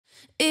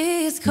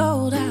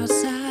cold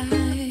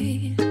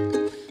outside.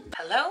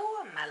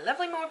 Hello, my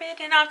lovely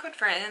morbid and awkward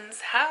friends.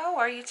 How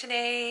are you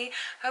today?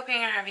 Hoping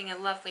you're having a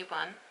lovely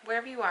one,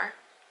 wherever you are.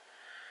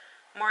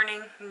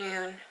 Morning,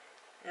 noon,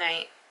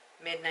 night,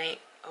 midnight,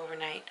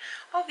 overnight,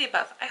 all of the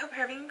above. I hope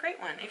you're having a great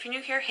one. If you're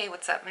new here, hey,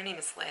 what's up? My name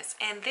is Liz,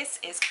 and this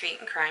is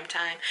Creating Crime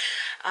Time,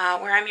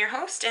 where I'm your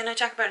host, and I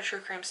talk about a true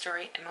crime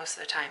story, and most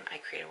of the time I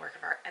create a work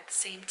of art at the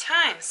same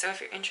time. So if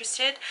you're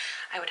interested,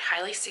 I would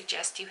highly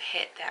suggest you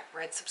hit that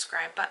red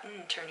subscribe button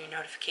and turn your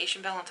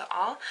notification bell onto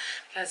all,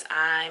 because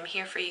I'm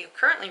here for you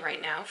currently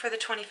right now for the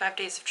 25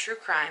 days of true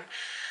crime.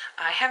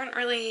 I haven't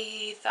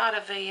really thought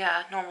of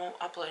a normal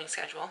uploading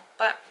schedule,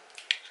 but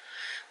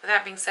with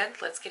that being said,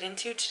 let's get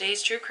into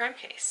today's true crime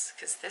case,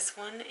 because this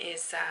one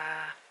is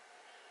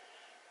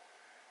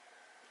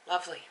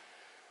lovely.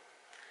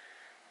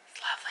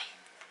 It's lovely.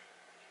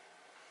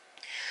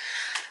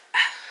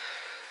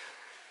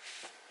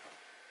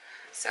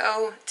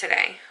 So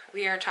today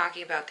we are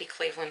talking about the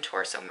Cleveland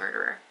torso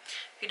murderer.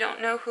 If you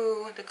don't know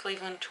who the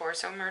Cleveland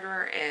torso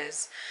murderer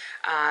is,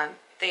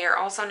 they are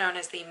also known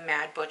as the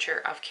Mad Butcher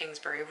of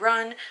Kingsbury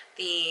Run,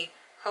 the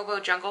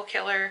Hobo Jungle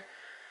Killer.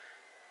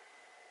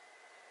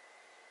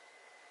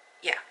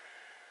 Yeah.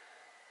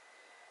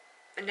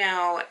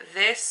 Now,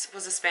 this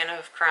was a span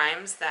of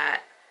crimes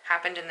that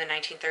happened in the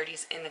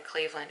 1930s in the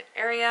Cleveland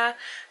area,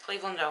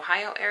 Cleveland,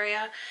 Ohio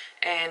area,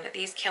 and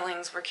these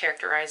killings were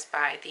characterized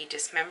by the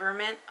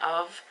dismemberment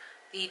of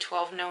the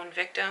 12 known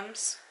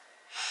victims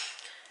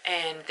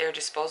and their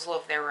disposal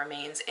of their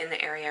remains in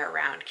the area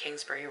around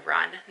Kingsbury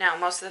Run. Now,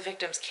 most of the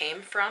victims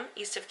came from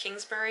east of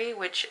Kingsbury,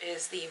 which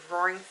is the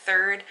Roaring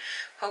Third,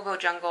 Hobo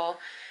Jungle,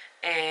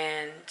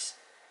 and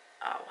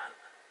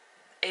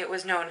it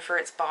was known for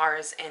its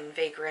bars and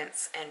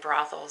vagrants and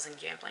brothels and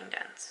gambling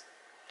dens.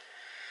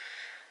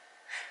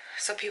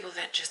 So people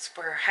that just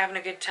were having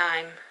a good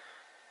time,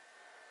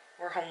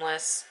 were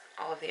homeless,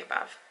 all of the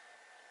above,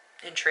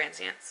 and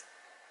transients.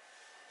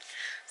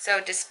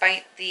 So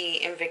despite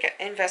the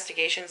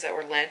investigations that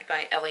were led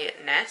by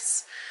Elliot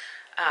Ness,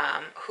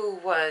 who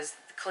was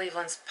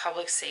Cleveland's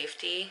public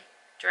safety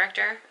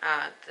director,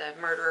 the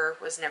murderer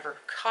was never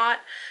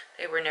caught,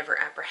 they were never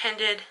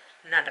apprehended,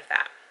 none of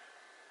that.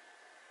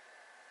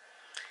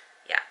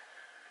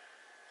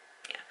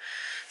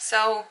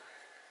 So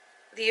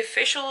the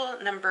official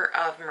number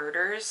of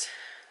murders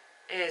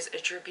is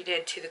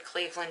attributed to the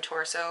Cleveland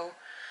torso.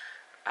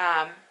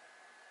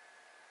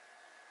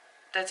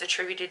 That's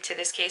attributed to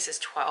this case is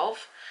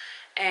 12.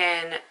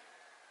 And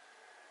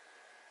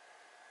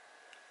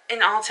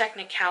in all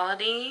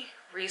technicality,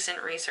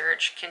 recent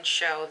research can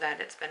show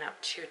that it's been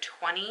up to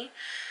 20.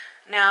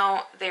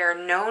 Now, their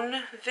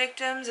known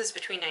victims is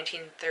between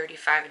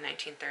 1935 and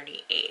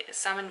 1938.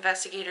 Some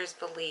investigators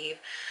believe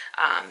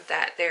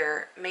that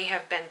there may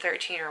have been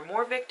 13 or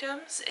more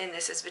victims, and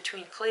this is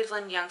between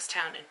Cleveland,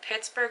 Youngstown, and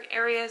Pittsburgh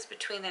areas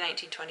between the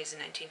 1920s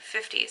and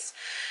 1950s.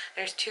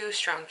 There's two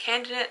strong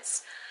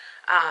candidates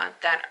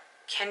that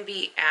can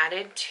be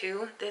added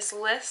to this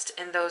list,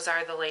 and those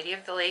are the Lady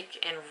of the Lake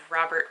and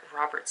Robert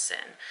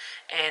Robertson.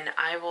 And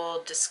I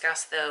will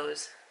discuss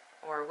those,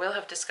 or will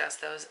have discussed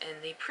those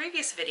in the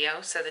previous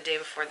video, so the day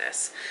before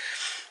this.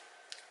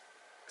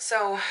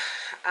 So,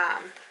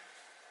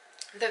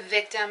 the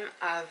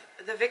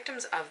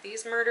victims of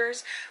these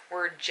murders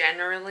were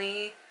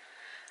generally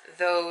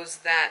those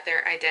that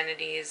their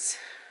identities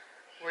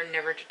were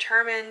never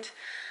determined.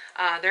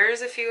 There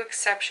is a few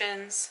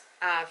exceptions.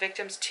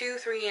 Victims 2,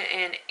 3,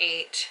 and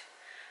 8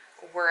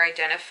 were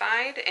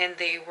identified, and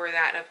they were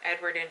that of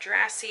Edward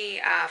Andrassy,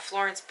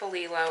 Florence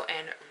Polillo,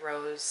 and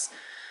Rose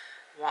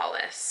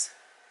Wallace.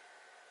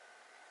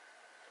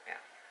 Yeah.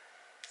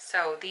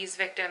 So these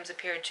victims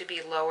appeared to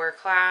be lower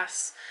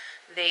class.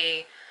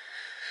 They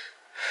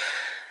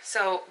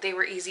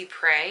were easy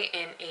prey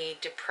in a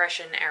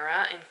Depression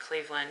era in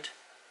Cleveland.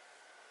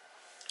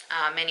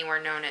 Many were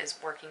known as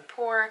working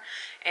poor,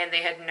 and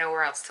they had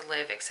nowhere else to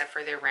live except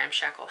for their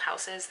ramshackle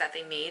houses that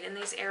they made in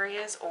these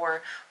areas,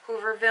 or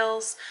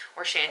Hoovervilles,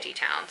 or shanty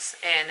towns.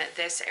 And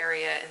this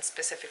area in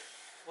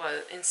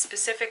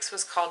specifics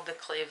was called the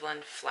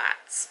Cleveland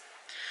Flats.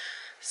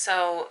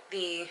 So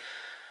the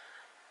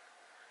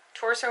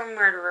torso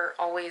murderer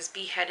always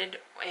beheaded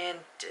and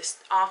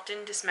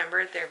often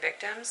dismembered their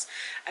victims.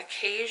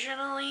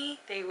 Occasionally,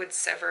 they would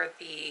sever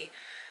the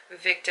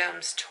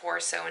victim's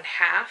torso in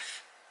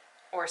half,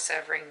 or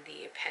severing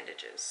the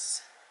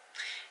appendages.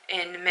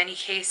 In many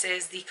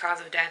cases, the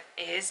cause of death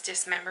is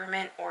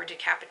dismemberment or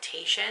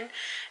decapitation,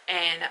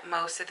 and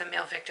most of the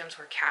male victims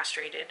were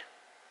castrated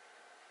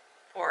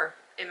or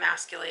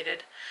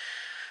emasculated,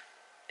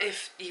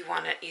 if you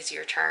want an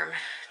easier term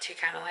to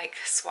kind of like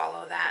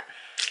swallow that.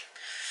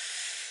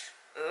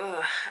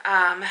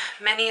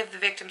 Many of the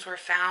victims were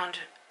found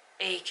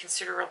a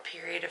considerable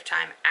period of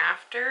time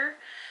after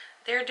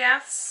their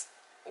deaths,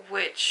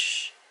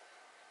 which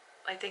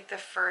I think the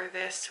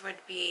furthest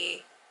would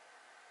be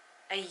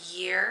a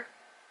year,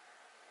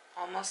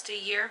 almost a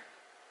year.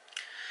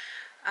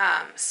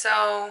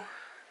 So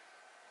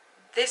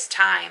this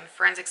time,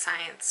 forensic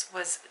science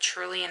was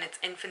truly in its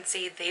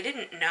infancy. They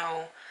didn't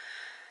know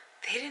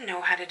they didn't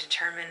know how to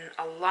determine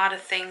a lot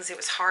of things. It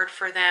was hard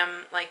for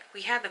them. Like,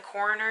 we had the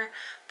coroner,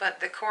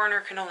 but the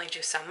coroner can only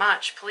do so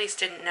much. Police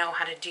didn't know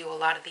how to do a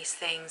lot of these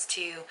things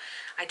to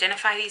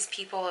identify these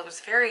people. It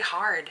was very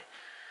hard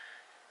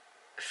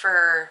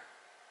for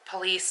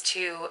police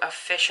to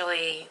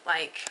officially,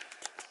 like,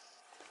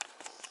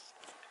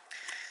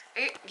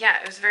 it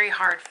was very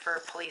hard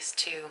for police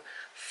to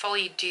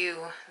fully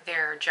do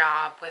their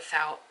job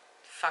without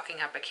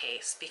fucking up a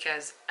case,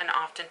 because, and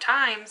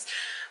oftentimes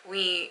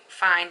we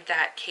find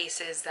that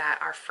cases that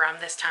are from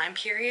this time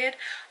period,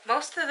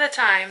 most of the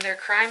time their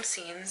crime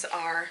scenes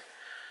are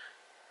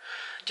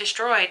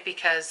destroyed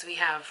because we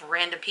have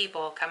random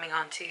people coming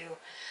onto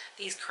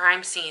these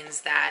crime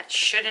scenes that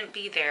shouldn't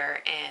be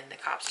there, and the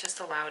cops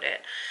just allowed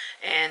it,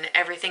 and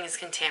everything is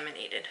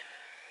contaminated,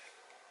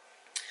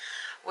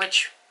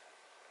 which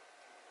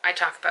I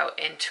talk about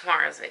in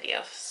tomorrow's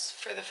videos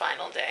for the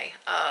final day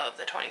of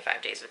the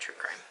 25 Days of True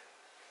Crime.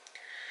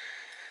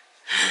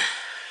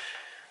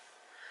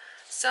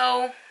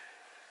 So,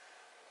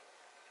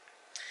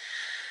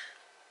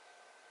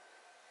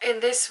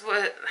 and this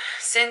was,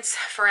 since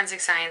forensic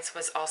science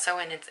was also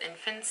in its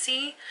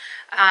infancy,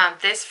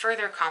 this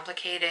further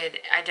complicated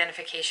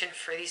identification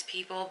for these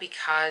people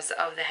because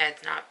of the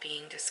heads not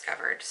being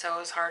discovered. So it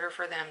was harder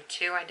for them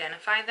to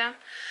identify them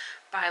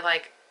by,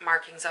 like,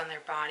 markings on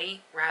their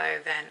body rather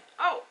than,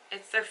 oh,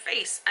 it's their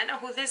face, I know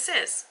who this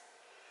is.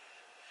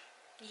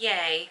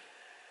 Yay.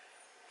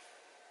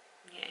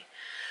 Yay.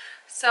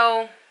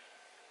 So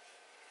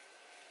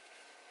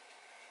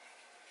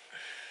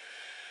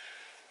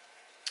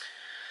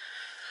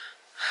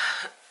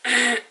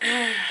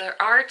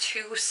there are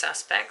two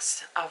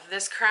suspects of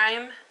this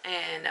crime,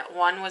 and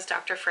one was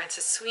Dr.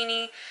 Francis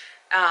Sweeney,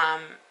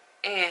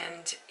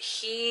 and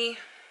he,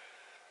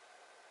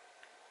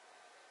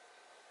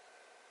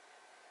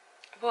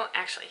 well,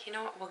 actually, you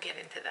know what, we'll get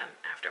into them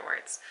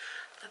afterwards.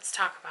 Let's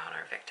talk about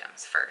our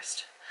victims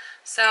first.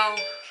 So,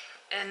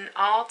 in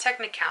all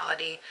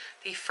technicality,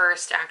 the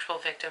first actual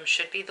victim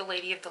should be the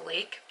Lady of the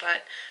Lake,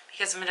 but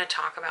because I'm going to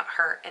talk about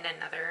her in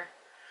another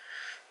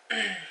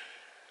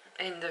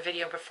in the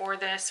video before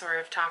this, or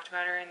I've talked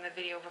about her in the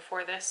video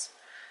before this,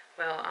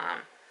 we'll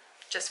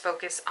just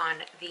focus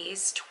on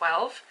these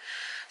 12.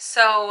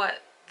 So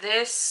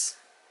these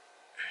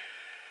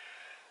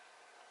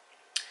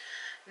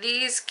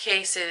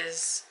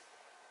cases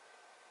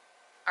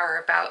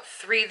are about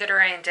 3 that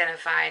are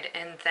identified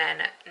and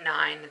then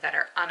 9 that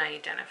are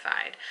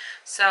unidentified.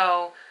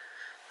 So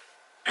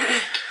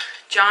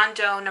John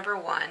Doe number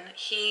 1,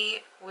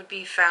 he would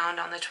be found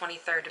on the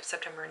 23rd of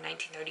September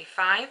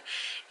 1935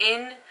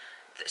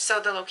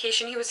 so the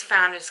location he was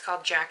found is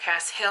called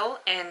Jackass Hill,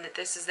 and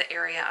this is the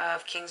area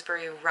of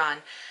Kingsbury Run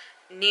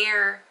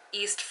near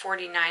East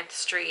 49th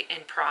Street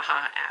and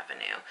Praha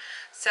Avenue.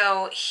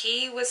 So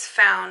he was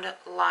found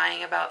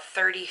lying about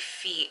 30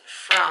 feet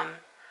from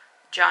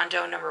John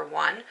Doe number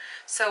 1.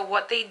 So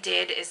what they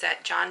did is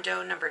that John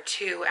Doe number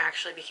 2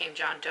 actually became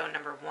John Doe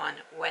number 1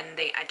 when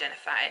they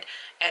identified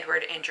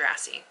Edward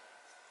Andrassy.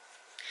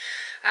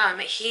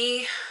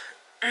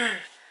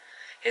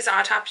 His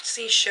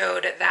autopsy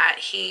showed that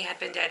he had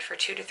been dead for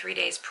 2 to 3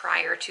 days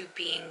prior to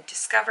being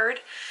discovered.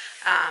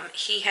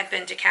 He had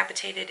been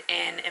decapitated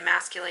and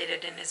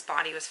emasculated, and his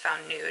body was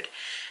found nude.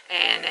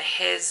 And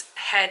his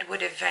head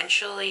would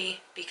eventually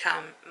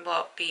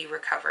be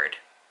recovered.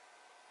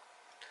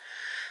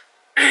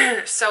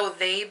 So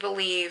they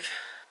believe,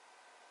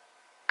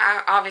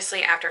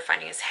 obviously after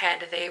finding his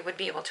head, they would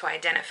be able to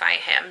identify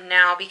him.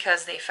 Now,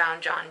 because they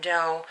found John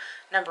Doe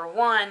number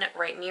 1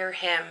 right near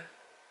him,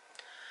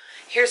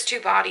 here's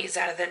 2 bodies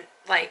out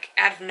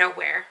of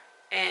nowhere,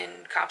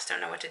 and cops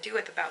don't know what to do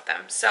about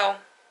them. So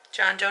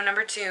John Doe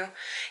number 2,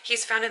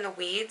 he's found in the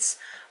weeds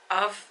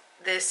of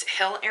this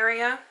hill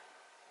area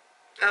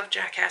of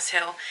Jackass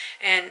Hill.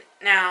 And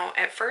now,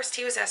 at first,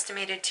 he was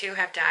estimated to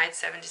have died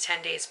 7 to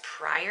 10 days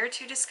prior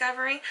to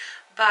discovery,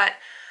 but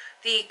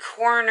the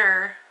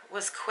coroner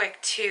was quick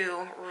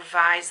to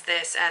revise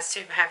this as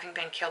to having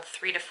been killed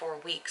 3 to 4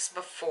 weeks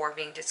before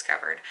being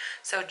discovered.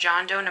 So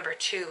John Doe number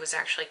 2 was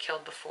actually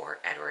killed before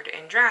Edward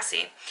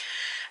Andrassy.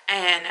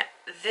 And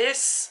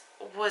this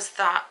was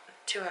thought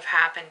to have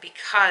happened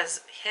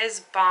because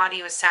his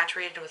body was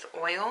saturated with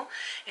oil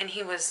and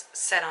he was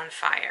set on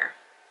fire.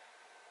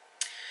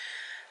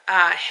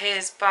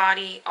 His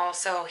body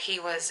also, he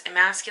was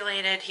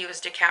emasculated, he was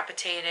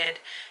decapitated,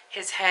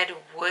 his head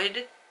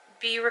would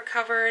be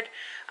recovered.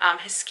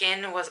 His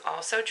skin was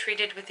also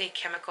treated with a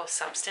chemical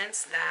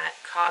substance that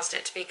caused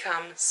it to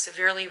become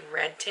severely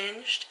red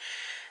tinged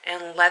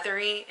and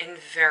leathery and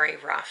very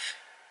rough.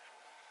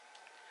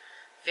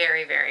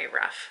 Very, very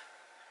rough.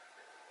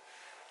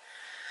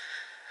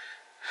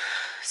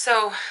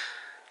 So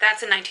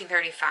that's in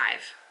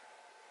 1935.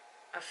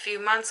 A few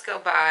months go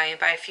by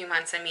a few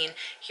months I mean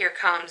here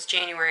comes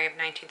January of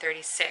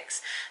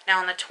 1936. Now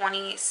on the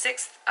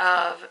 26th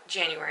of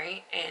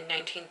January in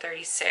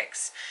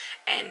 1936,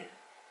 and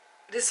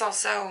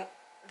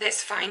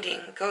this finding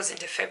goes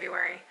into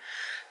February.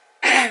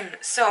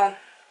 So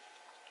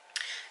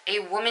a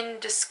woman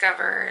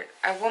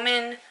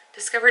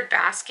discovered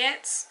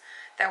baskets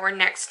that were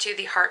next to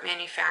the heart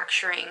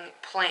manufacturing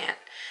plant.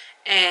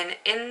 And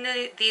in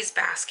these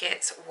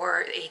baskets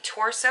were a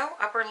torso,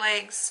 upper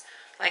legs,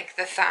 like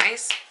the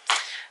thighs,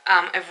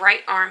 a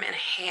right arm, and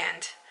a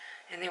hand.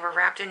 And they were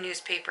wrapped in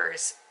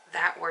newspapers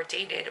that were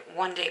dated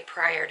one day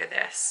prior to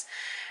this.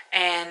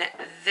 And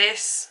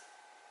this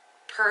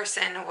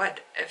person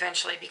would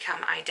eventually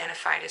become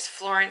identified as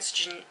Florence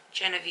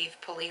Genevieve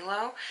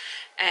Polillo,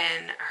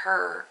 and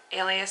her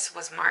alias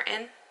was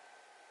Martin.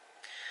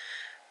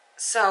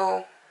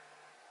 So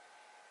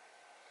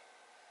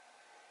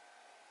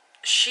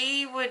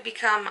she would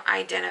become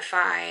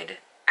identified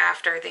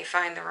after they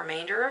find the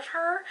remainder of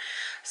her.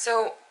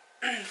 So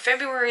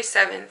February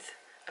 7th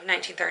of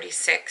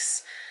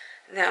 1936,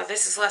 now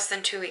this is less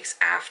than 2 weeks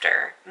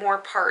after, more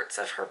parts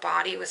of her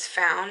body was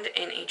found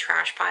in a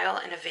trash pile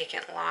in a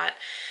vacant lot.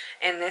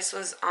 And this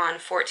was on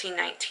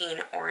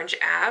 1419 Orange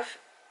Ave,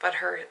 but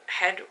her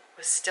head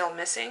was still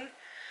missing.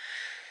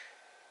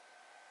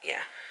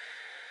 Yeah.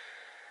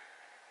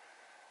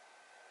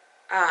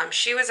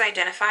 She was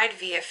identified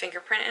via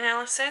fingerprint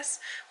analysis,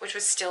 which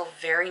was still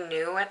very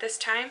new at this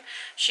time.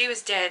 She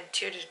was dead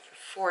 2 to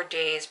 4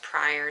 days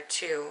prior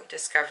to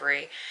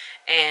discovery,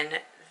 and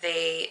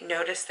they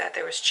noticed that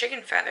there was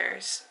chicken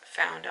feathers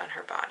found on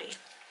her body.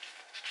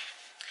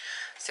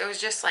 So it was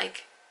just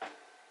like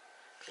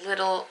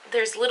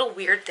there's little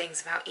weird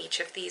things about each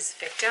of these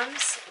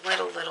victims.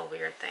 Little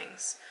weird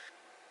things.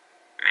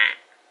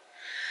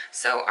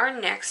 So our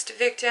next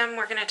victim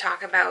we're going to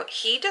talk about,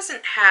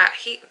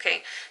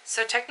 okay,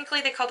 so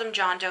technically they called him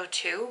John Doe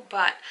too,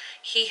 but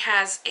he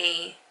has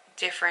a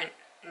different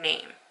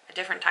name, a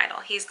different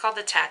title. He's called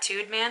the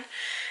Tattooed Man,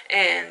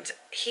 and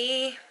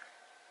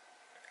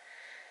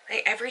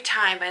every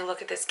time I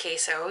look at this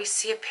case, I always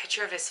see a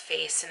picture of his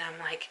face, and I'm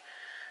like,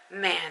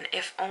 man,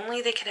 if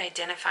only they could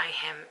identify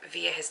him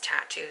via his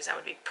tattoos, that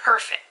would be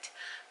perfect.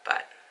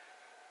 But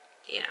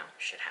you know,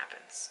 shit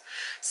happens.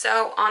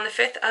 So on the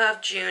 5th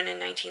of June in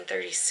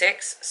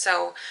 1936,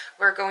 so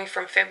we're going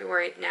from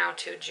February now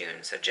to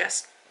June, so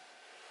just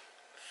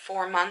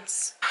 4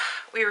 months.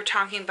 We were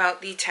talking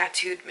about the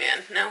Tattooed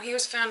Man. Now, he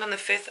was found on the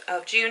 5th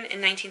of June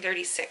in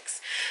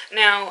 1936.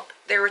 Now,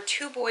 there were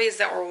 2 boys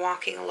that were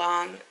walking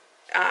along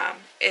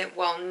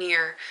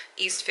near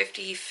East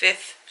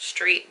 55th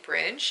Street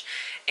Bridge,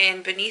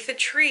 and beneath a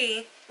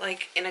tree,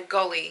 like in a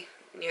gully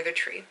near the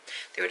tree,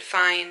 they would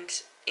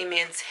find a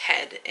man's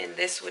head, and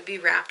this would be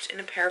wrapped in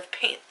a pair of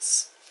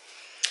pants.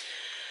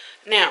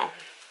 Now,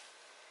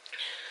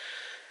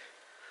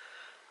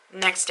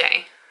 next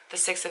day, the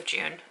 6th of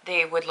June,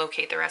 they would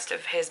locate the rest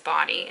of his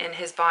body, and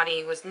his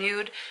body was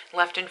nude,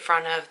 left in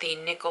front of the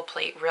Nickel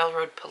Plate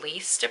Railroad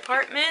Police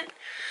Department.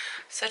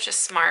 Such a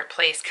smart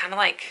place, kind of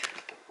like,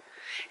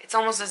 it's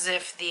almost as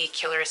if the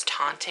killer is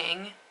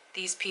taunting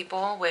these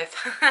people with,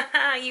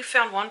 you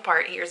found one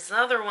part, here's the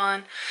other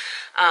one.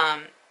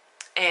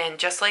 And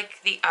just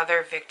like the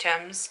other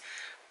victims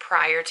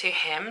prior to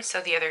him,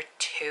 so the other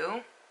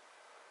three,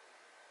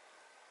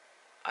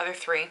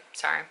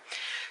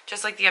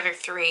 just like the other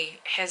 3,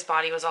 his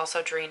body was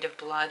also drained of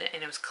blood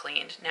and it was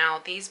cleaned. Now,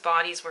 these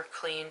bodies were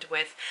cleaned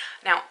with,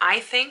 now I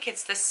think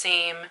it's the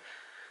same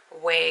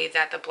way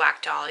that the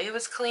Black Dahlia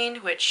was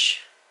cleaned,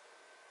 which,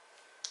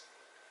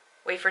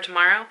 wait for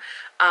tomorrow,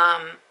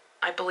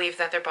 I believe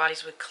that their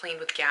bodies would clean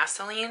with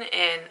gasoline,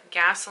 and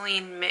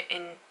gasoline,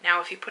 and now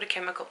if you put a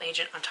chemical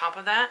agent on top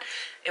of that,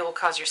 it will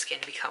cause your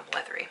skin to become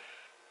leathery.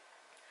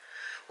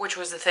 Which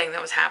was the thing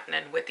that was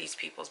happening with these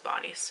people's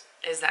bodies,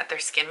 is that their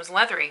skin was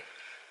leathery.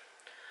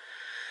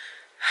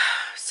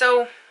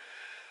 So,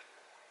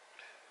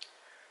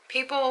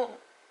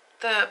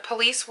 the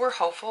police were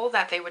hopeful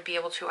that they would be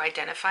able to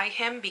identify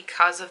him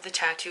because of the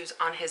tattoos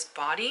on his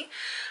body,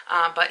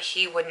 but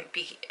he wouldn't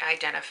be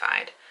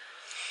identified.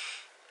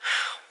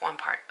 One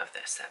part of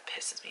this that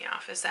pisses me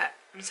off is that,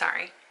 I'm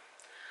sorry,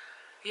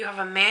 you have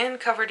a man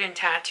covered in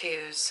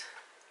tattoos.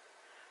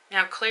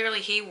 Now, clearly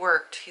he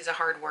worked. He's a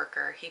hard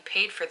worker. He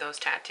paid for those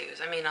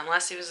tattoos. I mean,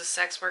 unless he was a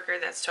sex worker,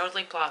 that's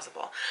totally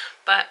plausible.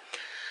 But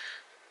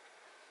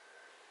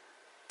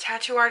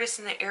tattoo artists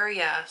in the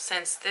area,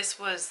 since this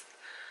was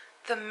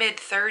the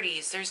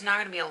mid-30s, there's not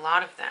going to be a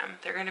lot of them.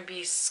 They're going to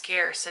be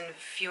scarce and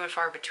few and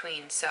far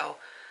between. So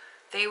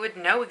they would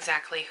know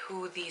exactly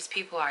who these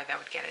people are that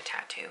would get a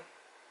tattoo.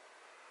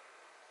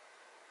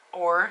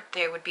 Or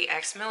they would be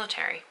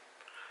ex-military.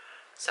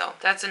 So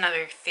that's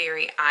another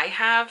theory I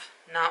have,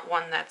 not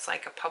one that's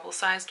like a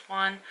publicized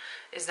one,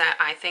 is that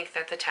I think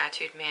that the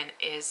Tattooed Man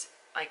is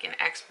like an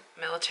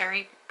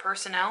ex-military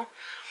personnel.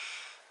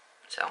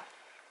 So,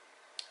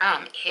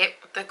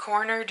 the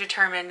coroner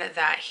determined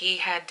that he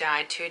had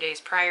died 2 days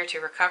prior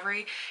to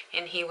recovery,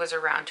 and he was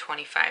around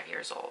 25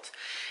 years old,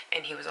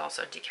 and he was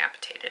also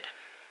decapitated.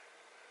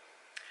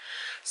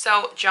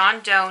 So,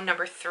 John Doe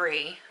number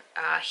 3,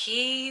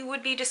 he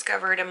would be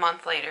discovered a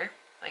month later,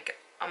 like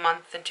a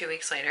month and 2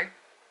 weeks later.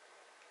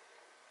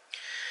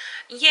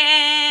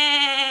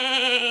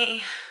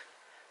 Yay!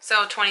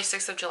 So,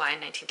 26th of July,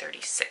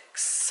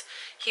 1936.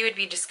 he would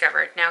be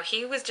discovered. Now,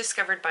 he was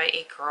discovered by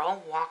a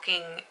girl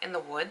walking in the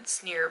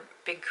woods near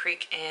Big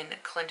Creek in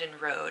Clinton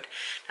Road.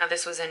 Now,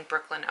 this was in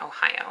Brooklyn,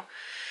 Ohio.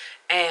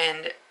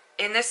 And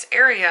in this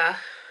area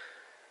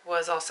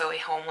was also a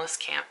homeless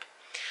camp.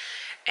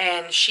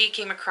 And she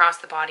came across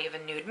the body of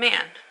a nude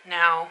man.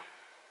 Now,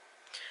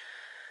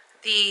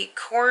 the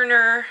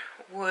coroner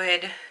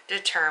would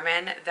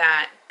determine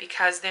that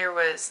because there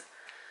was,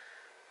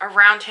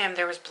 around him,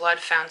 there was blood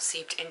found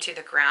seeped into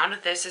the ground.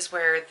 This is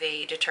where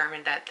they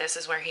determined that this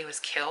is where he was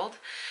killed.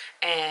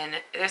 And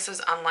this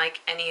was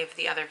unlike any of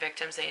the other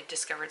victims they had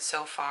discovered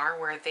so far,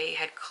 where they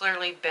had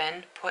clearly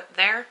been put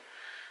there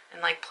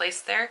and like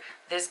placed there.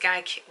 This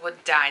guy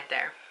died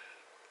there.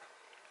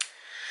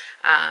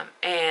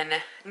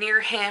 And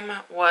near him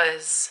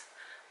was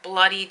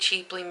bloody,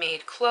 cheaply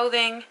made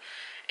clothing.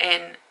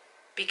 And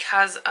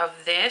because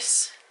of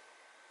this,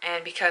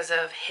 and because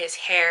of his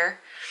hair,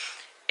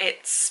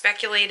 it's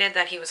speculated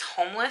that he was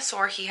homeless,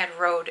 or he had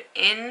rode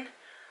in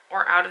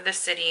or out of the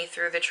city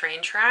through the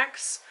train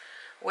tracks,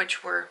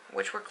 which were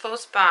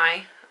close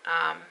by.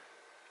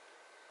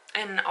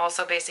 And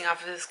also basing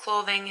off of his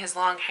clothing, his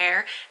long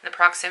hair, and the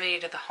proximity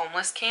to the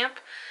homeless camp,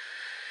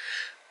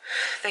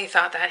 they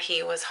thought that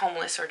he was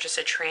homeless or just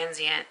a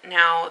transient.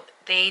 Now,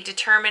 they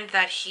determined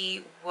that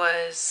he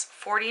was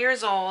 40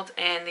 years old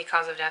and the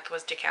cause of death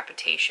was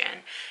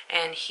decapitation.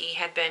 And he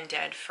had been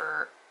dead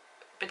for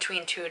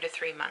between 2 to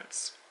 3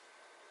 months.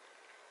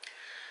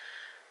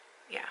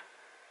 Yeah.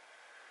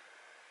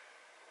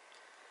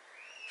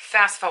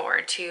 Fast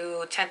forward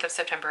to 10th of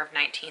September of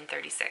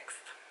 1936.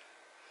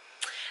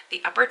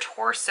 The upper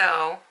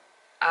torso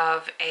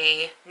of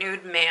a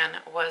nude man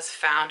was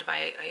found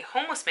by a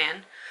homeless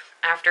man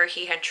after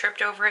he had tripped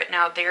over it.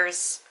 Now,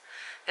 there's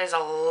a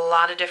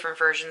lot of different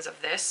versions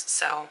of this,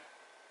 so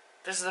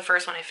this is the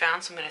first one I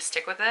found, so I'm going to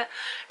stick with it,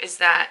 is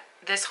that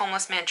this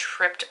homeless man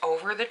tripped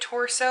over the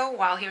torso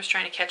while he was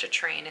trying to catch a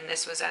train, and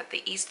this was at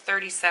the East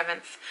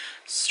 37th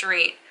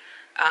Street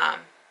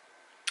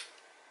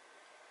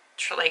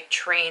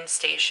train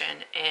station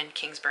in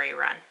Kingsbury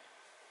Run.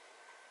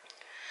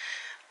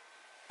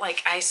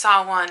 Like, I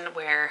saw one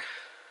where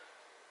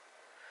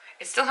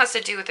it still has to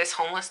do with this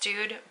homeless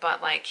dude,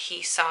 but like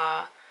he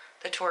saw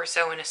the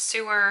torso in a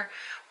sewer,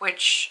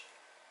 which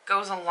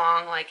goes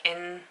along like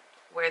in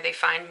where they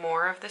find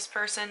more of this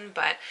person,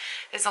 but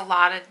there's a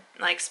lot of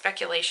like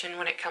speculation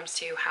when it comes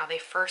to how they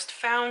first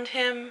found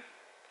him.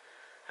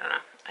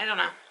 I don't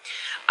know.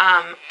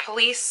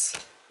 Police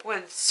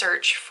would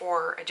search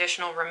for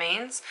additional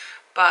remains,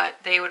 but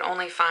they would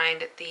only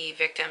find the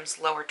victim's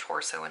lower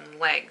torso and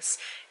legs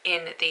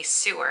in the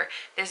sewer.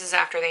 This is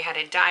after they had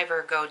a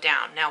diver go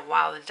down. Now,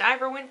 while the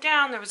diver went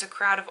down, there was a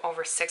crowd of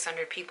over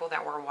 600 people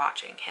that were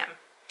watching him.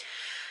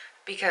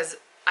 Because,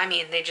 I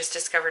mean, they just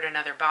discovered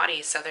another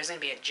body, so there's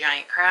going to be a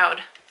giant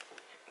crowd.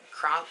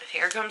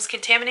 Here comes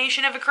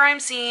contamination of a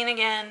crime scene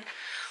again.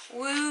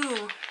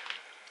 Woo!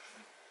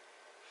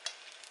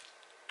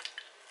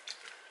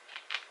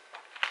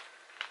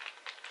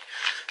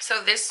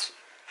 So this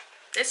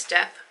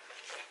death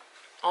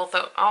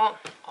also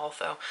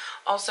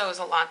is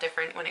a lot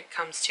different when it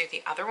comes to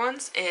the other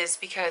ones, is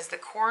because the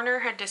coroner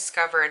had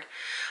discovered,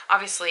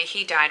 obviously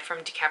he died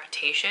from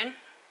decapitation,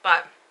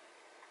 but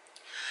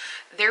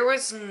there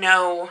was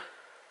no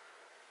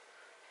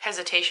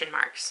hesitation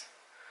marks.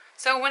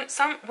 So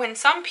when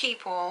some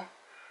people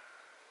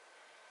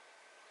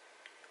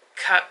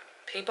cut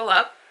people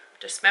up,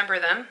 dismember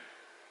them,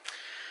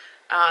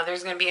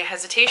 there's going to be a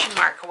hesitation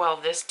mark. Well,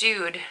 this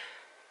dude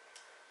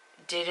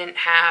didn't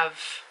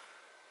have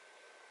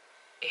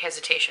a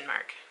hesitation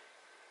mark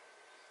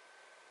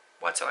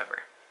whatsoever.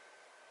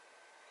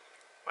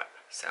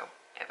 Whatsoever.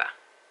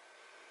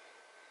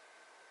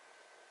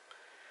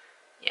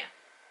 Yeah.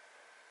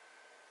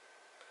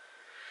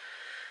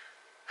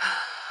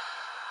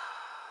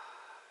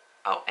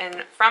 Oh,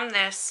 and from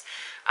this,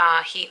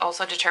 he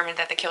also determined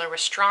that the killer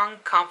was strong,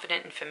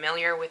 confident, and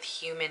familiar with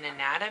human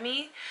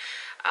anatomy.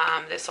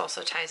 This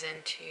also ties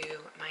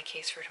into my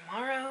case for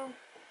tomorrow.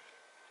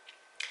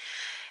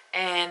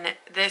 And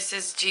this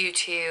is due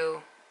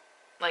to,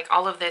 like,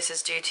 all of this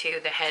is due to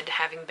the head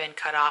having been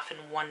cut off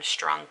in one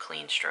strong,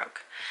 clean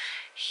stroke.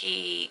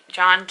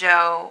 John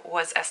Doe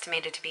was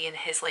estimated to be in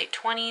his late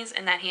 20s,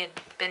 and that he had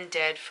been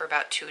dead for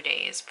about 2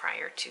 days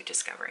prior to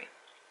discovery.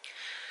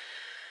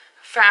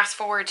 Fast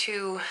forward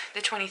to the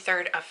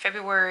 23rd of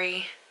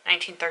February,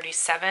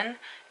 1937,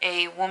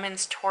 a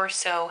woman's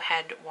torso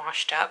had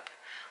washed up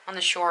on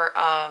the shore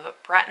of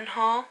Bratton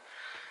Hall,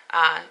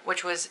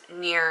 which was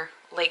near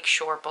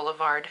Lakeshore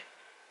Boulevard.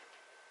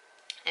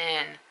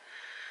 And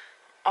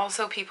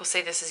also people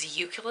say this is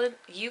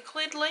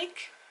Euclid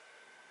Lake,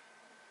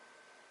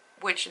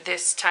 which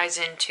this ties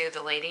into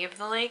the Lady of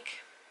the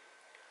Lake.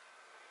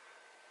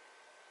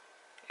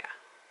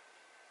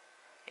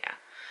 Yeah.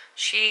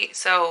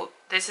 So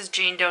this is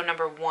Jane Doe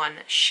number 1.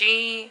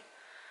 She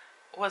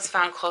was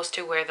found close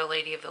to where the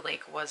Lady of the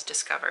Lake was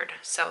discovered.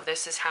 So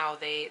this is how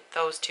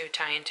those two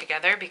tie in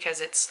together,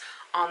 because it's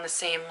on the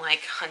same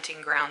like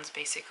hunting grounds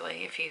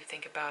basically, if you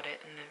think about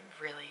it in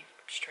a really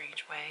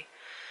strange way.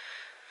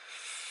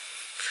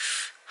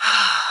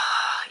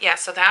 Yeah,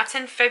 so that's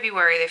in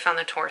February they found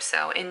the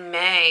torso. In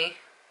May,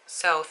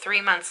 so 3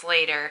 months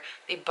later,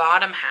 the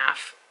bottom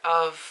half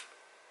of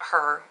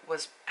her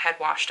had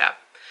washed up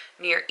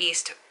near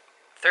East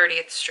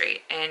 30th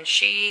Street, and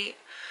she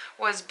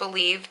was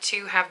believed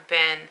to have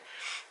been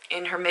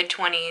in her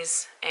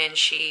mid-20s, and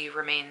she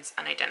remains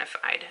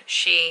unidentified.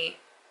 She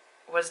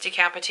was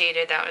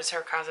decapitated. That was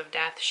her cause of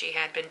death. She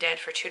had been dead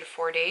for 2 to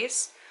 4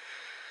 days.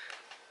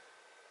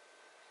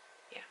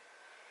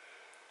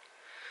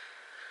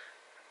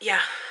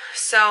 Yeah,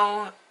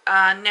 so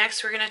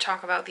next we're going to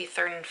talk about the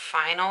third and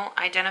final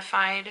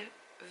identified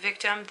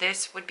victim.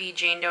 This would be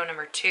Jane Doe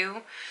number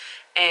 2,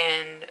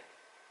 and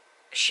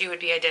she would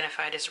be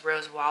identified as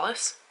Rose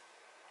Wallace.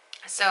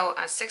 So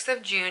 6th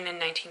of June in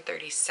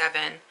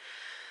 1937,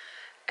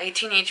 a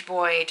teenage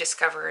boy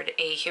discovered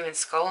a human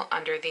skull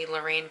under the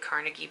Lorraine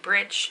Carnegie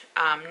Bridge.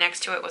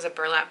 Next to it was a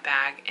burlap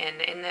bag,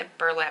 and in the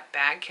burlap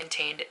bag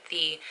contained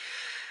the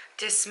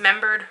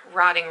dismembered,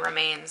 rotting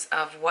remains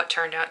of what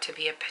turned out to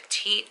be a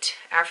petite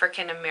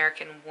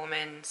African-American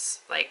woman's,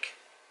 like,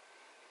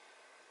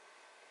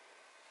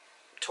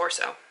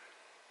 torso.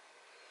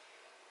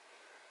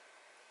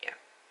 Yeah.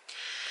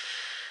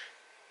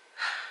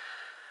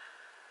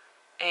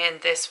 And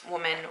this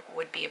woman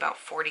would be about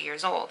 40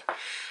 years old.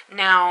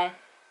 Now,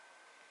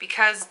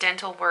 because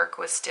dental work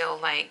was still,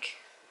 like,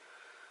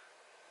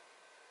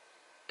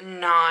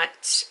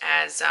 not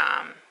as,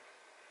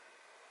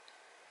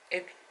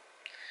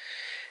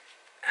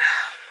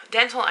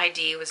 dental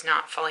ID was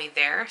not fully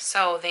there,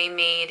 so they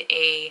made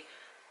a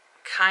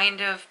kind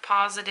of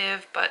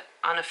positive but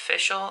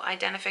unofficial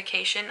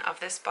identification of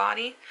this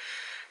body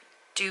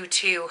due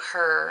to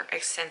her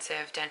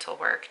extensive dental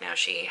work. Now,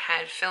 she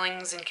had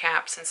fillings and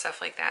caps and stuff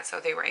like that, so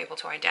they were able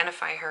to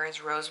identify her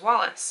as Rose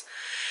Wallace.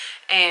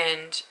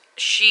 And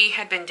she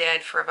had been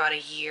dead for about a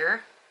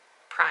year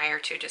prior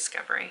to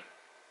discovery.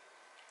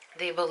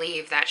 They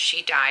believe that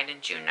she died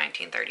in June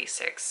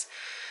 1936.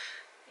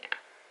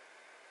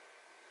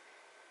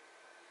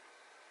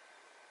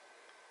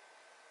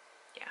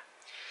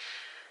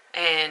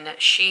 And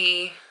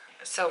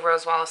so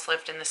Rose Wallace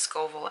lived in the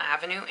Scoville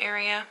Avenue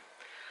area,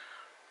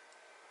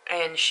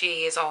 and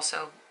she is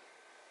also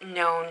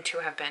known to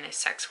have been a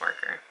sex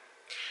worker.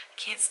 I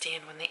can't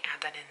stand when they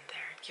add that in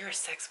there. You're a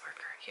sex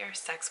worker. You're a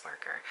sex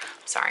worker.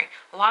 I'm sorry.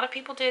 A lot of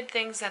people did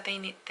things that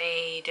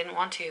they didn't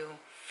want to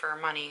for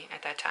money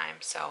at that time,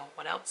 so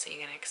what else are you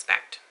going to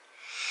expect?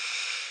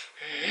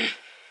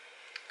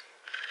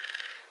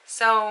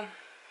 So,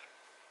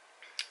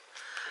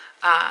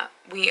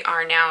 we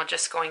are now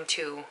just going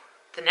to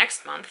the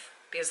next month,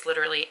 because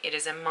literally it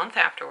is a month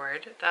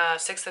afterward, the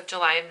 6th of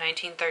July of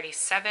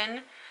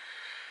 1937.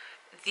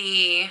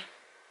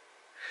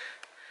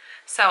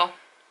 So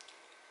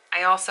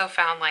I also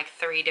found like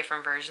 3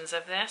 different versions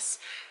of this,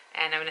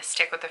 and I'm going to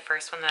stick with the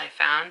first one that I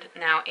found.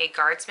 Now, a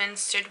guardsman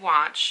stood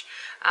watch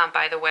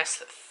by the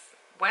West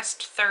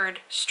 3rd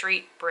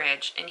Street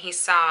Bridge, and he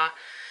saw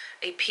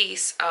a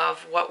piece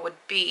of what would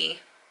be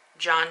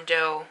John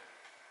Doe,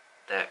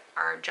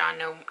 John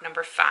Doe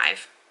number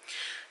 5.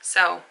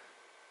 So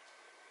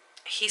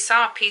he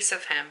saw a piece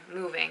of him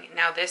moving.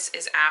 Now, this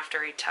is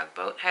after a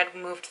tugboat had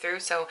moved through,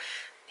 so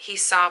he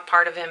saw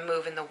part of him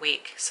move in the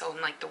wake, so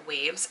in like the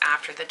waves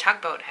after the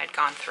tugboat had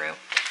gone through.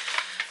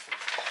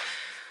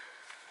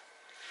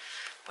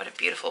 What a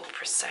beautiful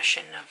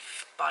procession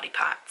of body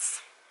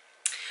parts.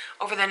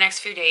 Over the next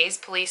few days,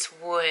 police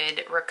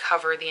would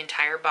recover the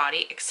entire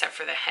body except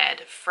for the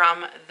head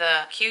from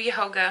the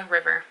Cuyahoga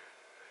River.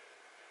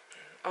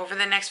 Over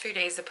the next few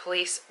days, the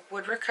police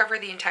would recover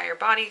the entire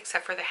body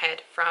except for the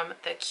head from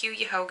the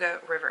Cuyahoga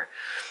River.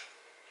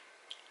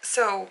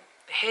 So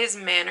his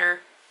manner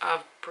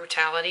of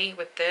brutality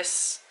with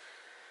this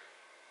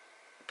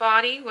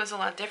body was a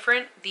lot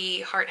different.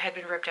 The heart had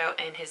been ripped out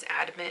and his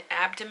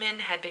abdomen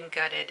had been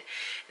gutted.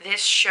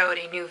 This showed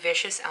a new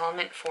vicious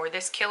element for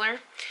this killer.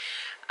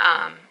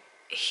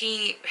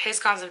 His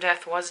cause of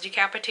death was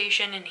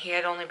decapitation, and he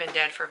had only been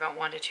dead for about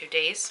 1 to 2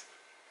 days.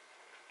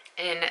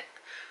 And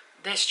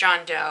this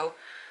John Doe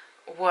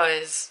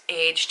was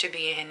aged to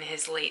be in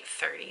his late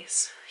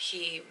 30s.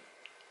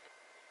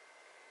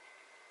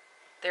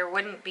 There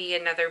wouldn't be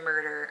another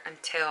murder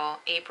until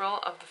April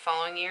of the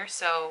following year,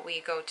 so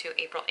we go to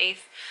April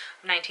 8th,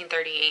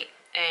 1938,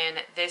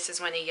 and this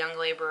is when a young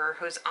laborer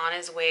who's on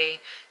his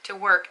way to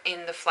work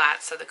in the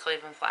flats, so the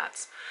Cleveland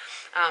Flats,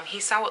 he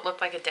saw what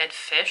looked like a dead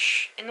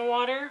fish in the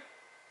water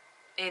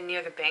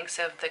near the banks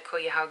of the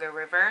Cuyahoga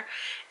River,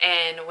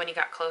 and when he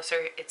got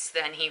closer, it's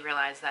then he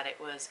realized that it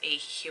was a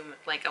human,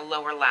 like a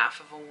lower half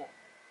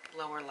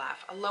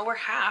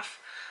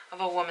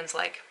of a woman's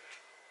leg.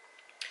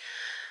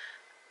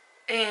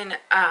 And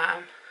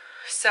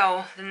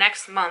so the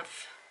next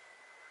month,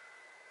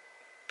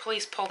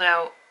 police pulled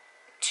out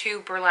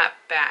 2 burlap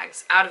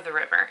bags out of the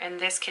river, and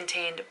this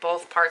contained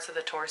both parts of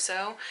the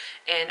torso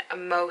and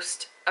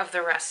most of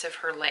the rest of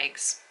her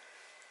legs.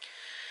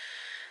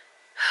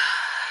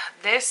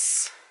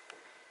 This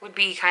would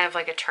be kind of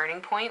like a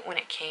turning point when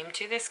it came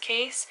to this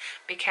case,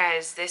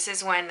 because this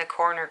is when the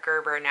coroner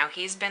Gerber, now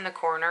he's been the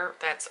coroner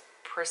that's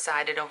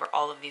presided over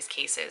all of these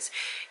cases,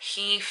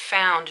 he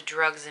found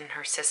drugs in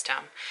her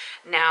system.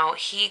 Now,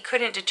 he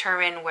couldn't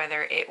determine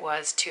whether it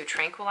was to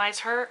tranquilize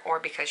her or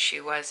because she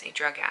was a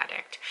drug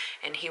addict,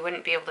 and he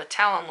wouldn't be able to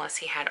tell unless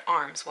he had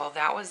arms. Well,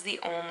 that was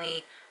the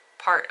only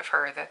part of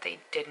her that they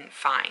didn't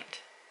find,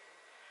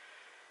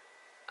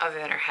 other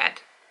than her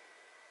head,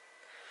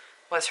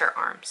 was her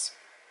arms.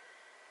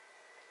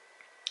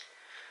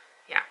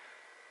 Yeah.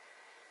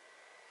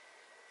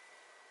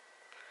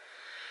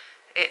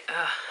 It,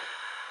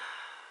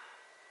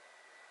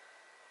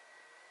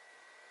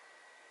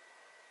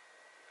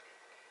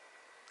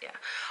 yeah.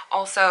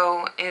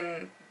 Also,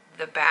 in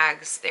the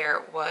bags,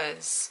 there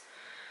was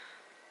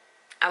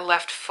a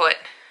left foot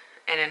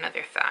and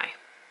another thigh.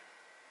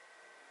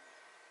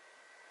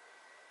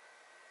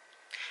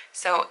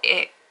 So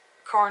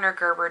Coroner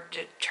Gerber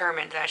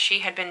determined that she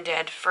had been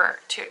dead for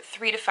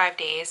 3 to 5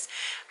 days.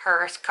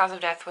 Her cause of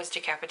death was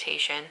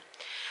decapitation.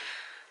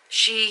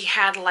 She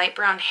had light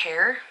brown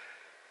hair,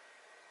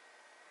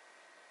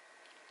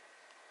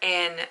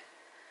 and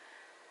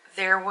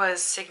there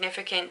was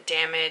significant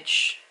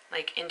damage,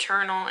 like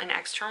internal and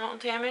external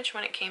damage,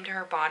 when it came to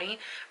her body.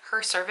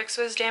 Her cervix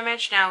was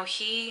damaged. Now,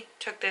 he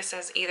took this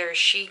as either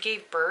she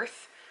gave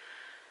birth,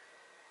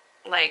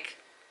 like,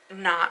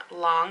 not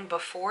long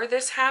before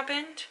this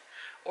happened,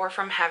 or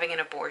from having an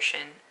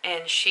abortion.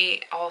 And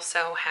she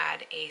also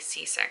had a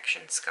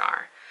C-section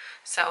scar.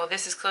 So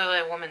this is clearly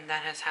a woman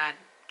that has had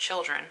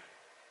children.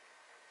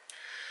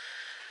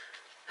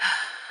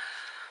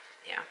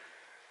 Yeah.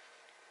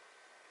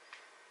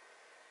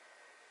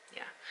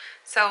 Yeah.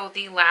 So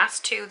the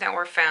last two that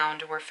were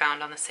found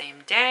on the same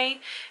day,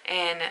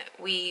 and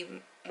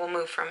we will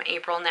move from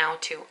April now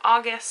to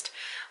August,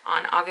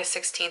 on August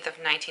 16th of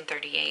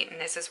 1938, and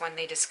this is when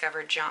they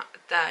discovered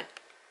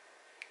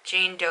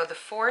Jane Doe the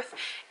 4th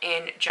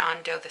and John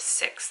Doe the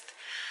 6th.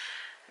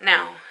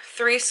 Now,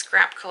 3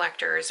 scrap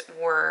collectors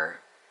were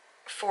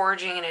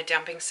foraging in a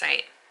dumping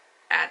site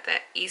at the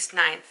East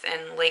 9th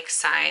and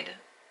Lakeside,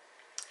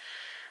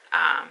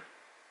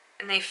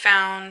 and they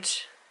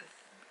found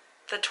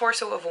the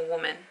torso of a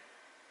woman.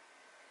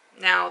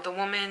 Now, the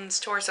woman's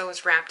torso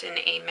was wrapped in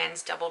a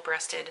men's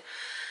double-breasted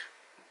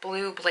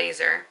blue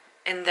blazer,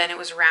 and then it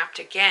was wrapped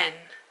again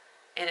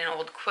in an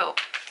old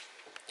quilt.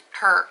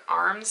 Her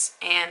arms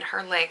and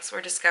her legs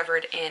were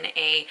discovered in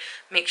a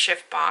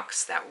makeshift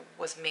box that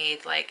was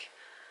made, like,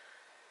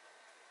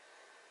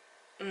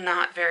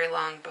 not very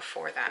long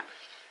before that.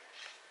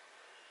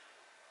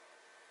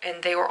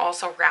 And they were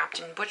also wrapped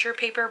in butcher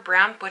paper,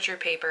 brown butcher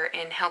paper,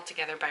 and held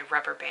together by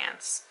rubber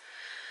bands.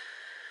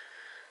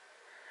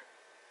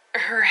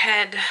 Her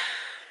head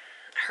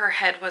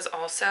was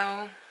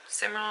also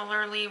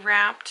similarly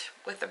wrapped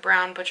with the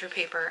brown butcher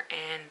paper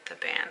and the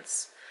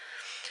bands.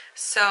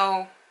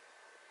 So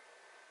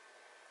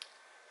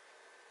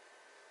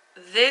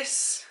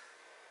this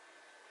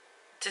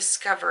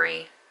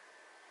discovery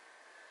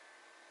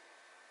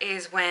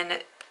is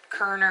when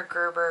Coroner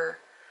Gerber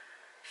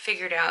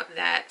figured out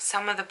that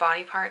some of the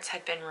body parts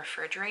had been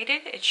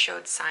refrigerated. It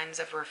showed signs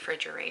of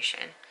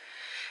refrigeration.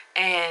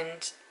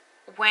 And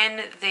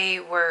when they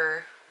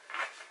were,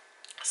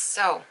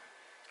 so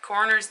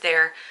coroners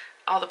there,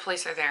 all the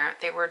police are there,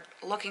 they were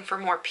looking for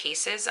more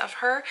pieces of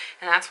her,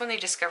 and that's when they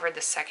discovered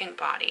the second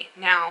body.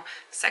 Now,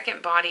 the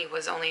second body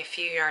was only a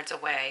few yards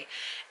away,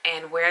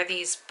 and where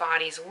these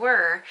bodies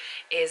were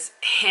is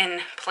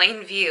in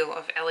plain view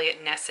of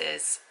Elliot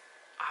Ness's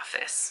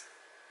office.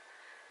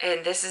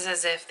 And this is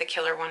as if the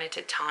killer wanted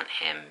to taunt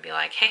him, be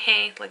like,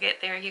 hey, look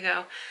at, there you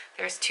go.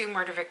 There's 2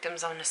 murder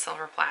victims on a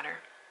silver platter.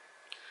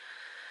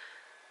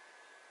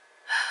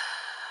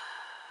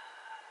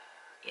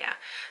 Yeah.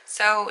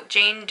 So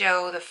Jane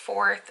Doe the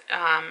 4th,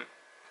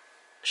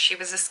 she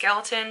was a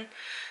skeleton.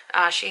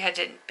 She had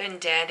been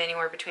dead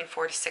anywhere between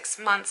 4 to 6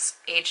 months,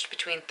 aged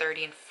between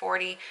 30 and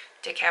 40.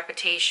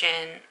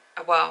 Decapitation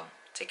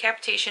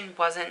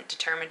wasn't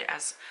determined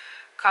as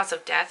cause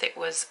of death. It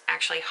was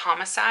actually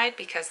homicide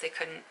because they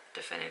couldn't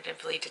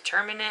definitively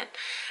determine it.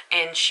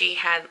 And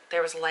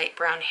there was light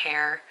brown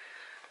hair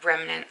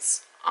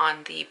remnants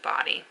on the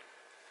body.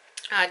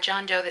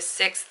 John Doe the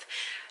 6th,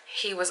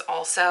 he was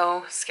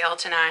also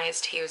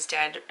skeletonized. He was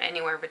dead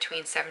anywhere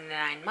between 7 to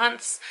 9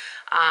 months.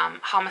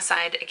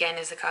 Homicide, again,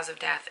 is the cause of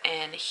death,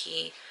 and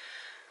he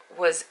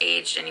was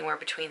aged anywhere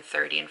between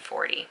 30 and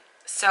 40.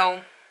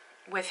 So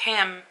with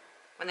him,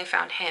 when they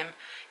found him,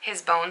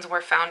 his bones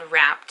were found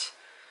wrapped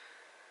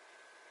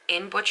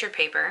in butcher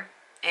paper,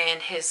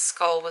 and his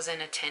skull was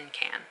in a tin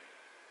can.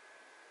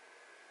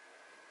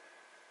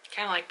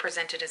 Kind of like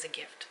presented as a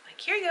gift.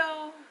 Like, here you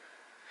go.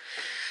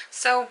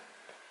 So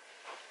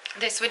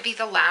this would be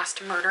the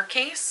last murder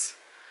case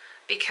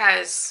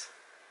because,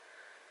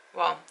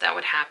 well, that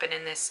would happen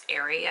in this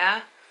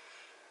area.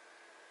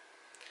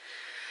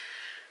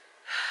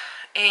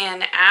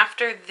 And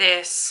after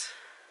this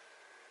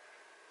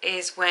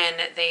is when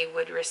they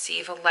would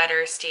receive a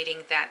letter stating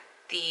that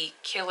the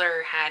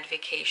killer had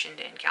vacationed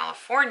in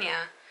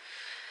California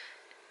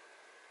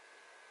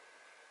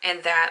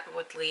And that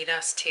would lead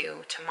us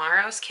to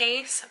tomorrow's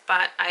case.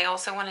 But I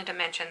also wanted to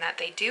mention that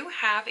they do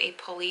have a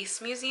police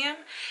museum,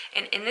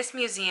 and in this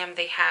museum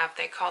they're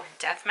called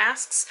death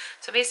masks.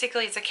 So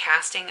basically it's a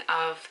casting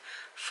of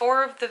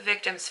 4 of the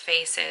victims'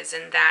 faces,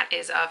 and that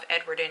is of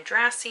Edward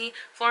Andrassy,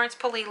 Florence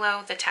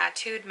Polillo, the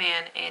Tattooed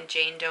Man, and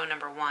Jane Doe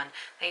 #1.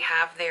 They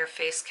have their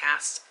face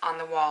cast on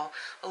the wall,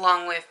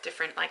 along with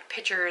different like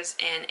pictures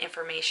and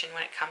information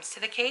when it comes to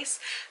the case.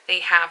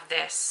 They have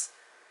this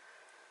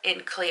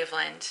in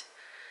Cleveland,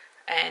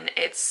 and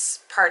it's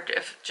part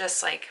of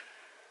just like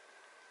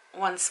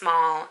one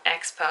small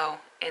expo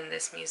in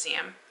this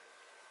museum.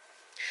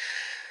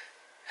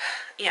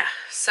 Yeah,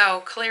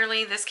 so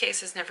clearly this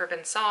case has never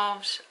been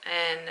solved,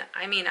 and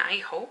I mean, I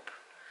hope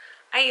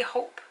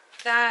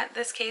that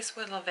this case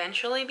will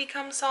eventually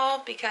become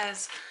solved,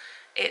 because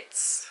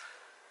it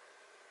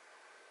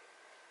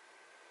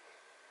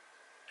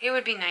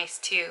would be nice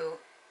to,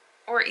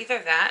 or either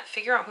that,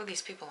 figure out who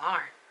these people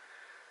are.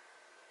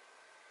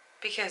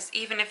 Because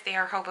even if they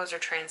are hobos or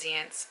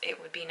transients,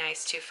 it would be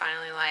nice to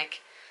finally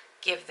like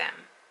give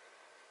them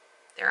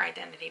their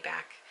identity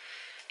back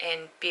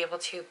and be able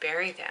to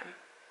bury them.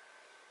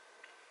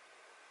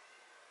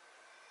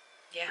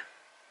 Yeah.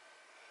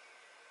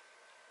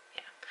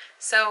 Yeah.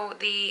 So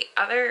the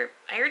other,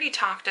 I already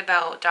talked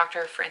about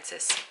Dr.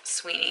 Francis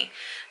Sweeney.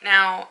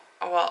 Now,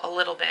 well, a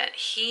little bit.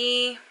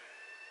 He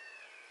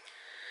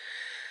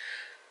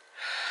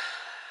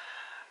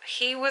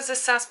was a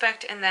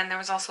suspect, and then there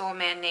was also a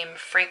man named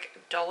Frank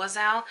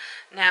Dolezal.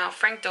 Now,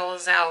 Frank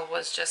Dolezal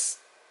was just,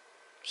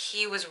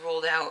 he was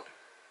ruled out.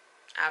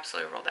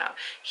 Absolutely ruled out.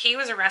 He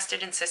was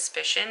arrested in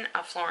suspicion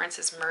of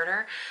Florence's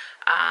murder,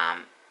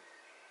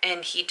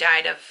 and he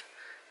died of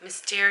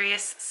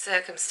mysterious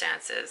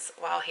circumstances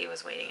while he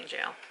was waiting in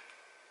jail.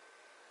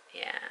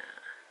 Yeah.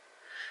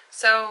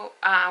 So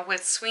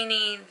with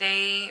Sweeney,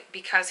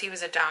 because he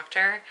was a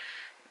doctor,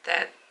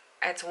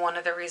 that's one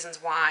of the reasons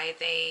why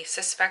they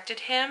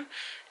suspected him.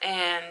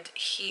 And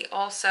he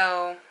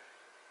also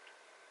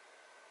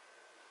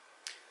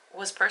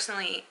was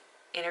personally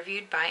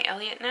interviewed by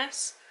Elliot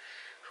Ness,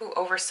 who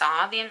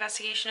oversaw the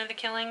investigation of the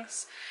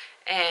killings.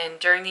 And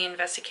during the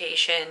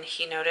investigation,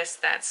 he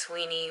noticed that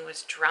Sweeney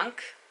was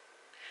drunk.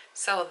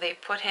 So they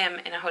put him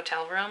in a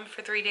hotel room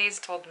for 3 days,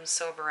 told him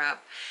sober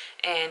up.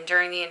 And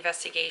during the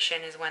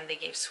investigation is when they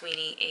gave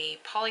Sweeney a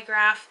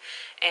polygraph,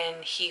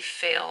 and he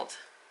failed.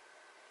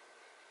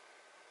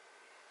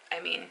 I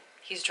mean,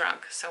 he's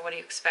drunk, so what do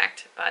you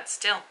expect? But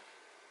still.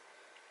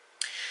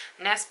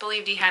 Ness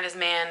believed he had his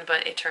man,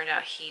 but it turned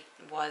out he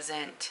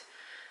wasn't.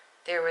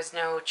 There was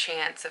no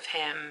chance of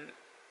him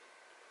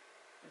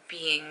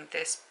being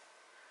this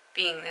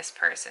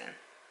person.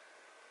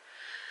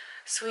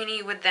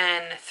 Sweeney would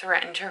then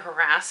threaten to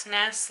harass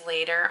Ness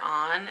later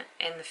on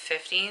in the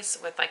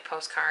 50s with like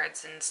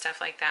postcards and stuff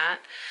like that.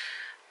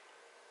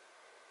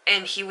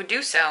 And he would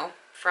do so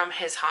from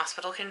his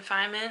hospital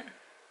confinement.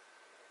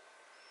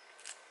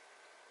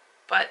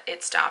 But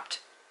it stopped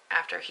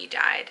after he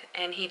died,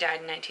 and he died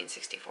in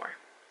 1964.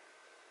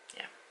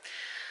 Yeah.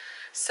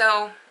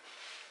 So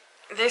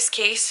this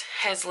case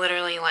has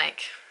literally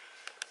like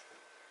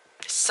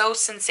so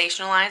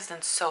sensationalized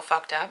and so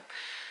fucked up,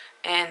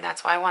 and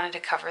that's why I wanted to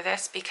cover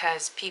this,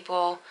 because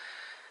people,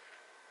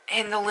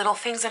 and the little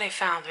things that I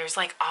found, there's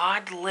like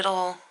odd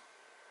little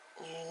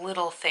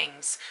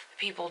things that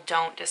people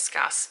don't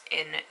discuss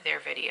in their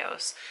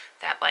videos,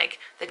 that like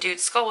the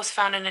dude's skull was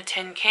found in a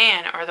tin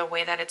can, or the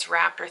way that it's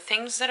wrapped, or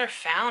things that are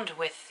found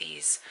with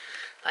these,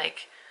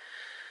 like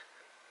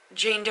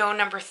Jane Doe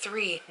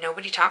 #3,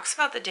 nobody talks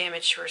about the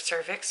damage to her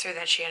cervix or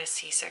that she had a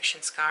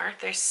C-section scar.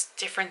 There's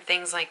different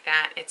things like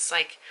that. It's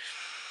like,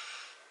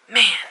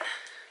 man,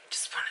 I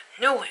just want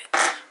to know it.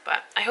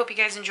 But I hope you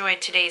guys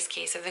enjoyed today's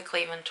case of the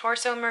Cleveland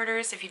torso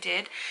murders. If you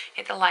did,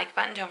 hit the like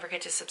button. Don't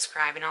forget to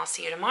subscribe, and I'll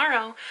see you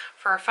tomorrow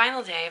for our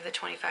final day of the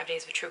 25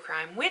 Days of True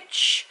Crime,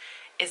 which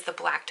is the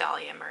Black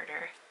Dahlia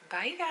murder.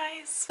 Bye, you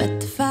guys. But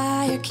the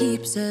fire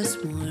keeps us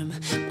warm.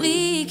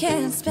 We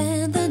can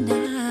spend the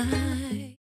night.